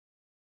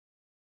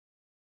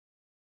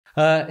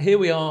Here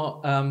we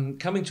are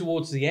coming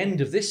towards the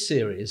end of this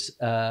series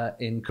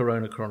in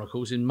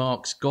Chronicles, in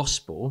Mark's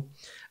Gospel.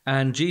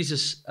 And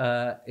Jesus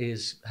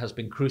has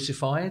been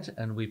crucified,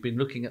 and we've been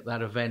looking at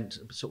that event,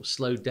 sort of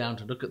slowed down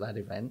to look at that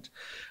event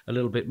a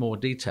little bit more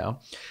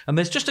detail. And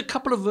there's just a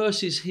couple of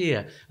verses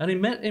here. And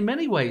in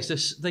many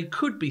ways, they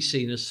could be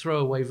seen as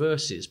throwaway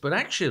verses, but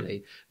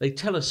actually they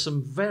tell us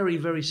some very,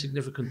 very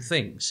significant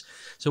things.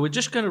 So we're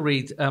just going to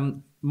read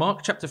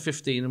Mark chapter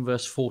 15 and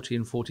verse 40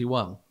 and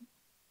 41.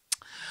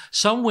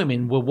 Some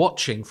women were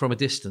watching from a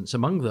distance.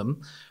 Among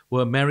them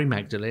were Mary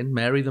Magdalene,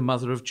 Mary the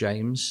mother of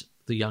James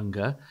the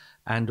younger,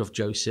 and of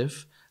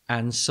Joseph,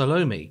 and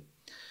Salome.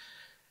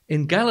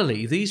 In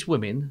Galilee, these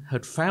women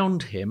had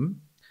found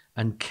him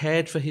and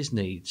cared for his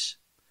needs.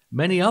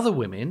 Many other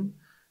women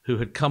who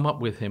had come up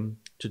with him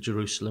to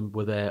Jerusalem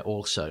were there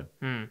also.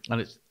 And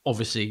it's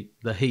obviously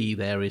the he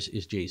there is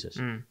Jesus.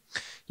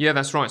 Yeah,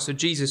 that's right. So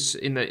Jesus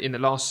in the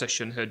last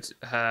session has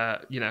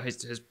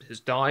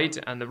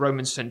died, and the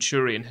Roman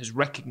centurion has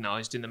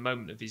recognized in the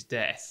moment of his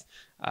death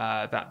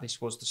that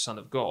this was the Son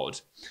of God.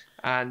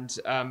 And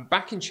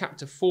back in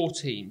chapter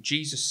 14,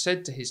 Jesus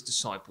said to his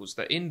disciples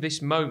that in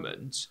this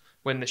moment,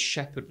 when the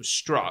shepherd was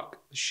struck,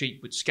 the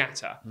sheep would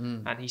scatter.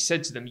 And he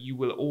said to them, you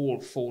will all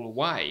fall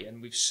away.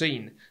 And we've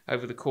seen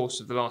over the course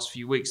of the last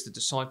few weeks, the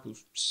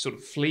disciples sort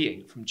of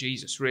fleeing from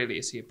Jesus, really,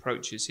 as he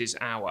approaches his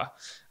hour.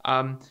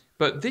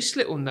 But this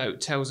little note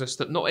tells us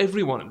that not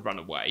everyone had run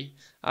away.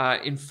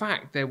 In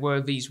fact, there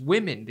were these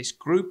women, this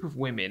group of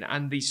women,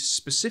 and these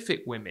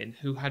specific women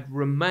who had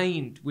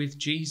remained with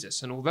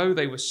Jesus. And although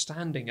they were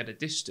standing at a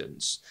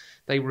distance,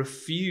 they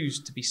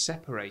refused to be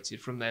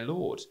separated from their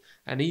Lord.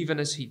 And even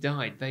as he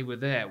died, they were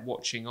there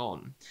watching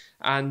on.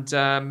 And,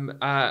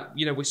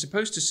 we're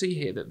supposed to see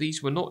here that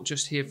these were not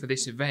just here for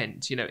this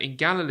event. In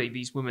Galilee,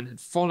 these women had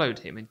followed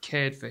him and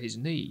cared for his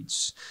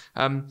needs.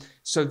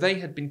 So they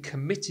had been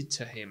committed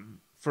to him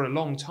for a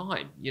long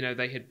time.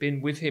 They had been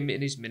with him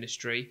in his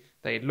ministry,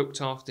 they had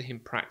looked after him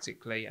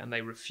practically, and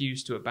they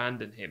refused to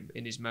abandon him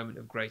in his moment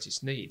of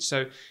greatest need.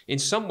 So in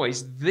some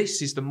ways, this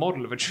is the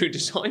model of a true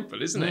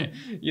disciple, isn't it?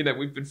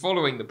 We've been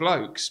following the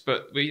blokes,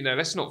 but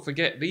let's not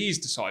forget these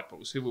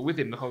disciples who were with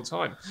him the whole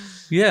time.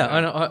 Yeah,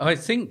 and I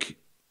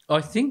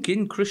think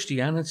in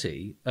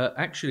Christianity,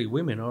 actually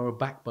women are a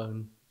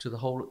backbone to the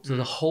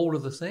whole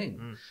of the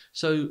thing.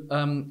 So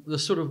the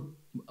sort of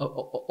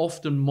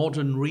often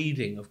modern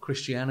reading of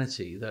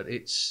Christianity that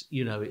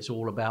it's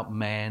all about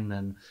men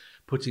and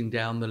putting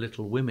down the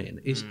little women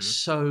is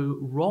so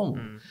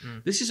wrong.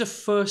 This is a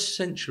first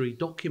century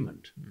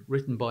document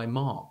written by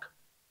Mark,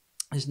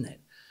 isn't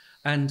it?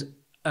 And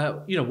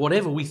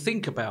whatever we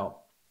think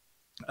about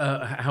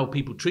how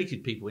people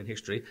treated people in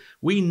history,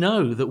 we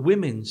know that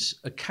women's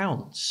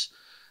accounts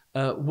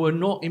were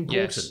not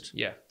important.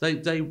 Yes,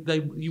 yeah.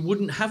 You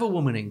wouldn't have a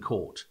woman in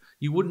court.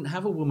 You wouldn't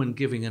have a woman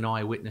giving an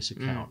eyewitness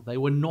account. They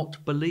were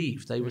not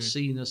believed. They were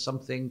seen as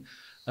something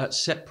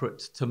separate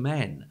to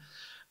men.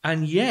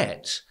 And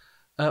yet,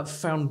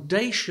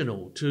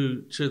 foundational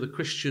to the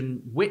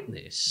Christian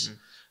witness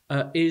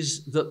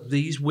is that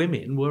these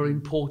women were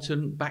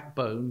important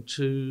backbone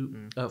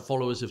to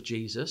followers of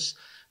Jesus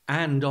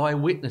and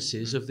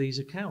eyewitnesses of these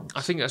accounts.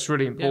 I think that's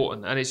really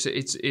important. And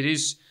it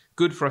is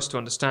good for us to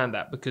understand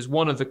that, because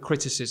one of the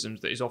criticisms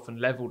that is often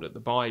levelled at the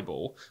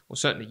Bible, or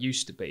certainly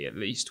used to be at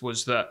least,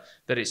 was that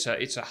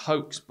it's a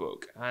hoax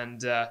book,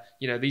 and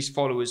these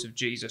followers of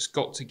Jesus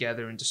got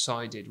together and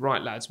decided,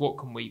 right, lads, what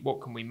can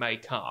we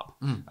make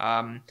up?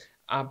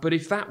 But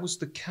if that was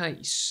the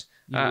case,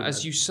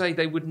 as you say,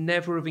 they would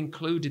never have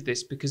included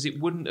this, because it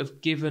wouldn't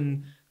have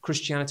given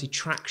Christianity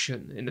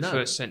traction in the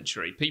first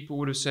century. People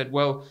would have said,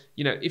 well,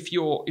 if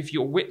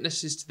your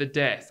witnesses to the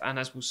death, and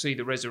as we'll see,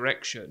 the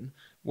resurrection,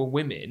 were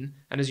women,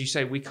 and as you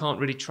say, we can't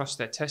really trust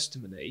their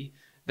testimony,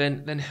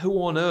 then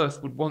who on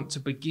earth would want to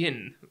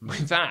begin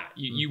with that?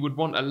 You would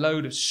want a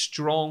load of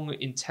strong,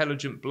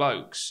 intelligent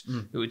blokes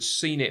who had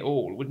seen it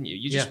all, wouldn't you?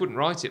 You just wouldn't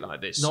write it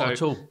like this. Not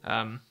at all.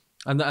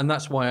 And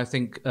that's why I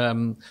think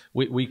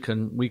we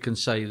can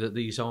say that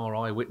these are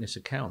eyewitness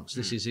accounts.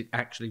 This is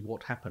actually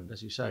what happened,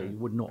 as you say. You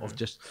would not have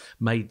just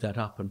made that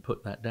up and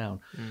put that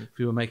down if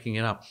you were making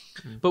it up.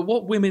 But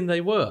what women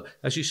they were,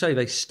 as you say,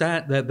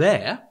 they're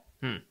there.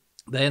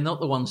 They're not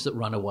the ones that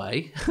run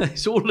away.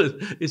 It's all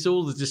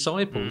the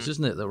disciples,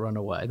 isn't it, that run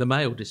away? The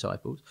male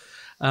disciples.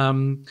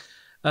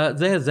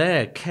 They're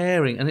there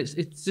caring, and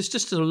it's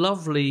just a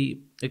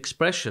lovely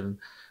expression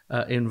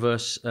in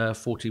verse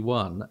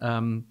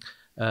 41.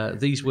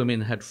 These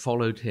women had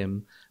followed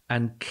him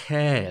and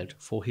cared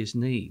for his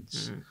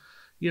needs.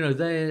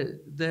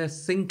 They're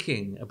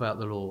thinking about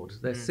the Lord.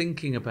 They're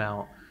thinking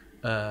about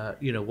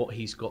what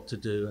he's got to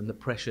do and the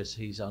pressures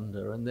he's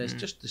under, and there's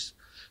just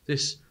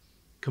this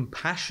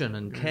compassion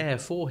and care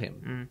for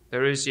him.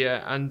 There is,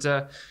 yeah. And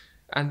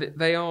And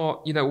they are,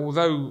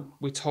 although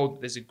we're told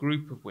that there's a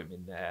group of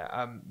women there,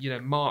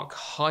 Mark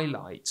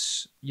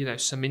highlights,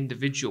 some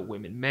individual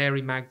women: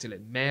 Mary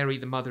Magdalene, Mary,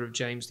 the mother of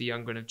James the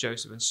Younger and of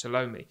Joseph, and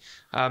Salome.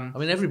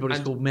 Everybody's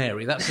called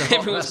Mary.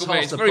 Everyone's called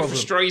Mary. It's very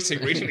frustrating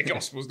reading the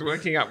Gospels to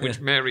working out which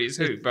Mary is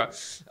who.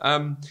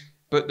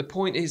 But the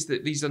point is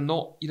that these are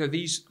not,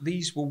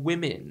 these were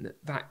women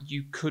that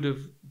you could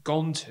have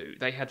gone to.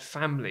 They had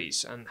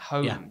families and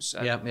homes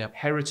and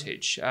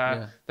heritage.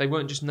 They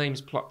weren't just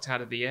names plucked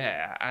out of the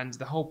air. And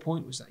the whole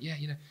point was that,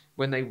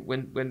 when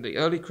the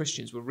early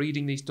Christians were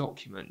reading these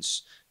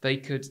documents, they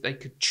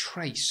could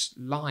trace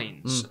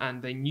lines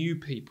and they knew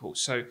people.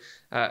 So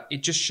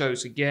it just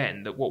shows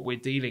again that what we're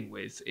dealing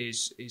with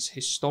is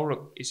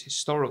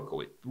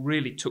historical. It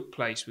really took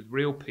place with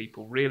real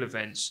people, real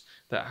events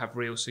that have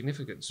real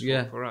significance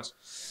for us.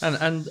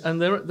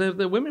 And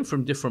they're women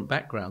from different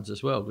backgrounds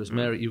as well, because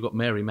Mary, you've got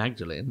Mary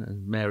Magdalene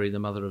and Mary, the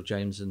mother of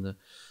James and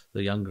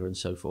the Younger, and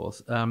so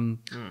forth.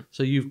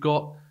 So you've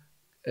got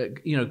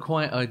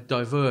quite a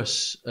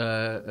diverse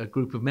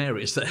group of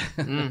Marys there.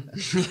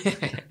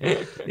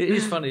 It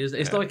is funny, isn't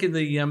it? It's like in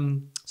the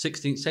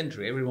 16th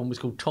century, everyone was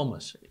called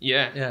Thomas.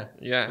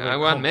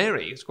 And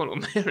Mary. It's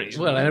called Mary.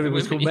 Well, and everyone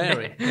was called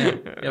Mary.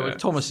 Well,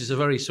 Thomas is a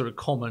very sort of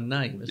common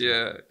name,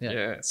 isn't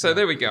it? So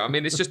there we go. I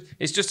mean,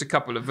 it's just a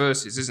couple of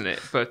verses, isn't it?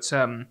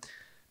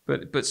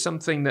 But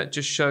something that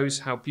just shows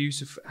how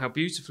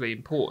beautifully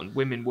important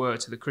women were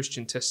to the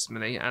Christian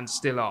testimony and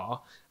still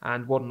are,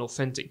 and what an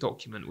authentic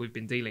document we've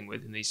been dealing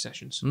with in these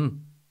sessions.